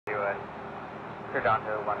You're down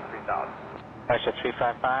to 13,000. Russia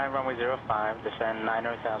 355, runway 05, descend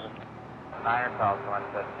 900,000. 900,000, one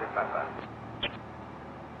set 355.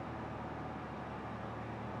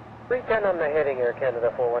 310 on the heading, Air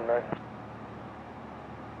Canada 419.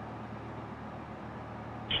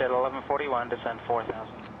 Shed 1141, descend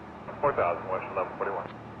 4,000. 4,000, West 1141.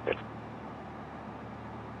 Good.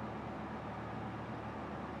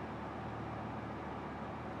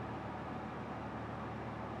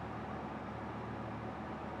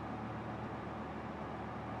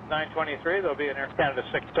 .923, there'll be an Air Canada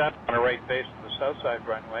 6 set on a right base to the south side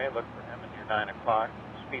runway. Look for him at your 9 o'clock.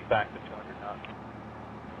 Speed back to 200 knots.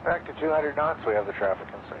 Back to 200 knots, we have the traffic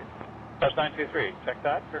in sight. That's 923. Check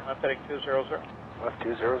that. Turn left heading 200. Left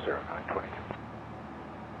 200, 922.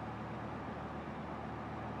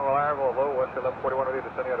 Reliable, low, West 1141, will be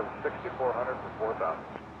descending out of 6,400 for 4,000.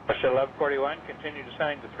 West 1141, continue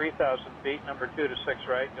descending to 3,000 feet, number 2 to 6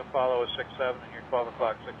 right. You'll follow a 67 and you're 12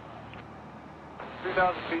 o'clock, 6 miles.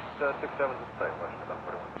 3,000 feet, 67 is the same, West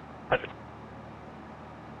 1141. Roger.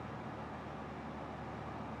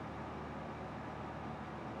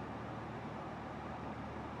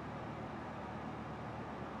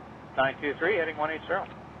 923, heading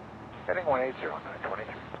 180. Heading 180, 923.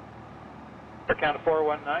 Air Canada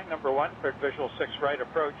 419, number 1, cleared visual 6 right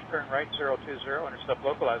approach, turn right 020, intercept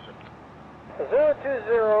localizer.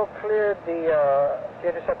 020 cleared the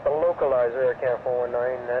intercept the localizer, Air Canada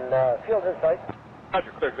 419, and field's in sight.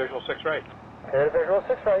 Roger, cleared visual 6 right. Cleared visual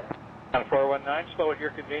 6 right. Canada 419, slow at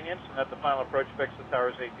your convenience, and at the final approach fix the tower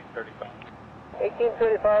is 1835.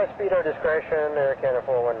 1835, speed or discretion, Air Canada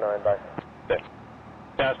 419, bye. Okay.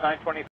 Now it's 920.